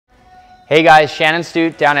Hey guys, Shannon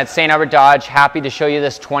Stute down at St.Albert Dodge. Happy to show you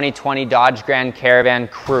this 2020 Dodge Grand Caravan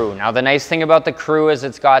Crew. Now the nice thing about the Crew is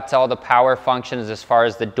it's got all the power functions as far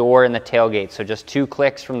as the door and the tailgate. So just 2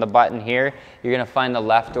 clicks from the button here, you're gonna find the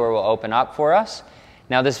left door will open up for us.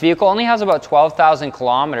 Now this vehicle only has about 12,000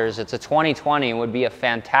 kilometers. It's a 2020 and would be a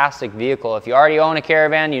fantastic vehicle. If you already own a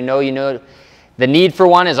Caravan, you know the need for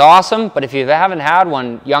one is awesome, but if you haven't had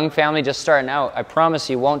one, young family just starting out, I promise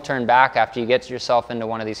you won't turn back after you get yourself into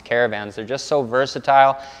one of these Caravans. They're just so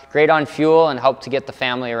versatile, great on fuel, and help to get the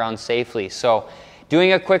family around safely. So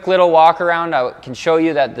doing a quick little walk around, I can show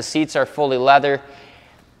you that the seats are fully leather.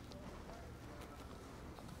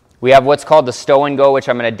 We have what's called the stow and go, which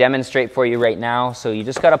I'm going to demonstrate for you right now. So you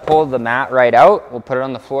just got to pull the mat right out. We'll put it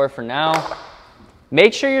on the floor for now.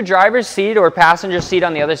 Make sure your driver's seat or passenger seat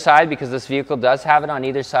on the other side, because this vehicle does have it on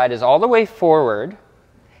either side, is all the way forward.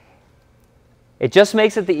 It just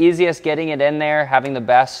makes it the easiest getting it in there, having the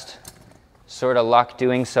best sort of luck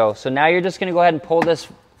doing so. So now you're just going to go ahead and pull this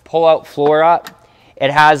pull-out floor up. It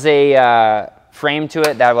has a frame to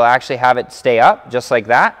it that will actually have it stay up, just like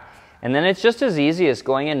that. And then it's just as easy as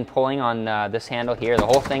going in and pulling on this handle here. The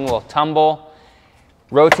whole thing will tumble,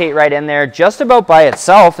 rotate right in there just about by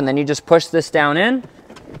itself, and then you just push this down in,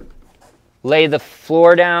 lay the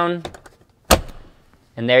floor down,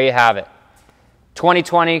 and there you have it.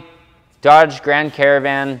 2020 Dodge Grand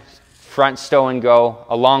Caravan front stow and go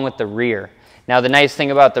along with the rear. Now the nice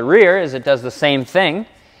thing about the rear is it does the same thing,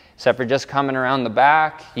 except for just coming around the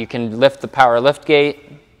back. You can lift the power lift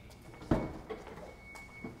gate.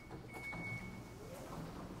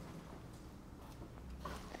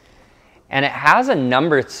 And it has a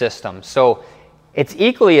numbered system, so it's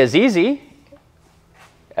equally as easy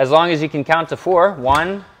as long as you can count to 4.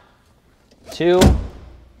 1, 2,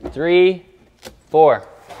 3, 4.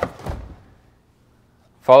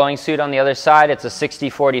 Following suit on the other side, it's a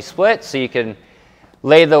 60-40 split, so you can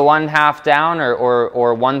lay the 1/2 down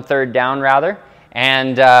or 1/3 down rather.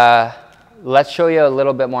 And let's show you a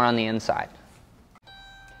little bit more on the inside.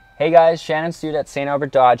 Hey guys, Shannon Stute at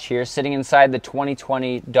St.Albert Dodge here, sitting inside the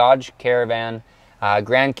 2020 Dodge Caravan,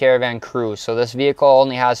 Grand Caravan Crew. So this vehicle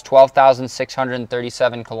only has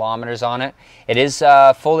 12,637 kilometers on it. It is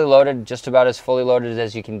fully loaded, just about as fully loaded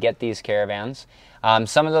as you can get these Caravans.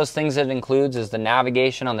 Some of those things it includes is the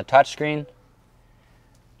navigation on the touchscreen,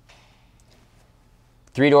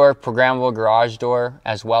 3-door programmable garage door,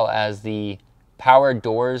 as well as the power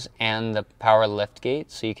doors and the power lift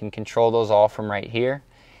gate. So you can control those all from right here.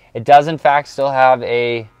 It does in fact still have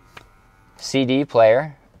a CD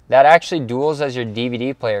player that actually duals as your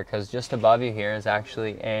DVD player, because just above you here is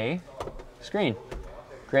actually a screen.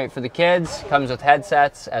 Great for the kids, comes with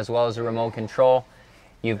headsets as well as a remote control.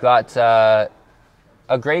 You've got a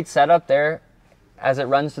great setup there as it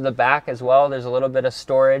runs to the back as well. There's a little bit of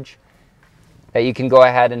storage that you can go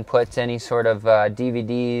ahead and put any sort of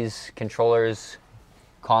DVDs, controllers,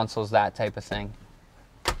 consoles, that type of thing.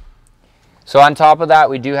 So on top of that,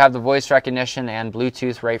 we do have the voice recognition and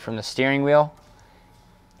Bluetooth right from the steering wheel.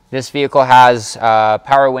 This vehicle has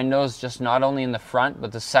power windows, just not only in the front,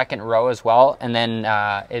 but the second row as well. And then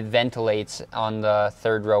it ventilates on the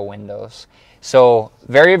 3rd row windows. So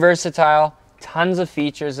very versatile, tons of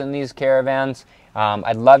features in these Caravans.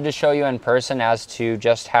 I'd love to show you in person as to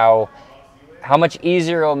just how much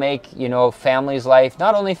easier it will make, families' life.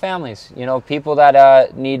 Not only families, people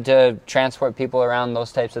that need to transport people around,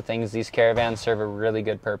 those types of things. These Caravans serve a really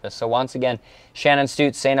good purpose. So once again, Shannon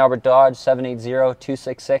Stute, St.Albert Dodge,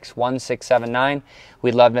 780-266-1679.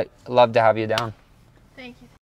 We'd love to have you down. Thank you.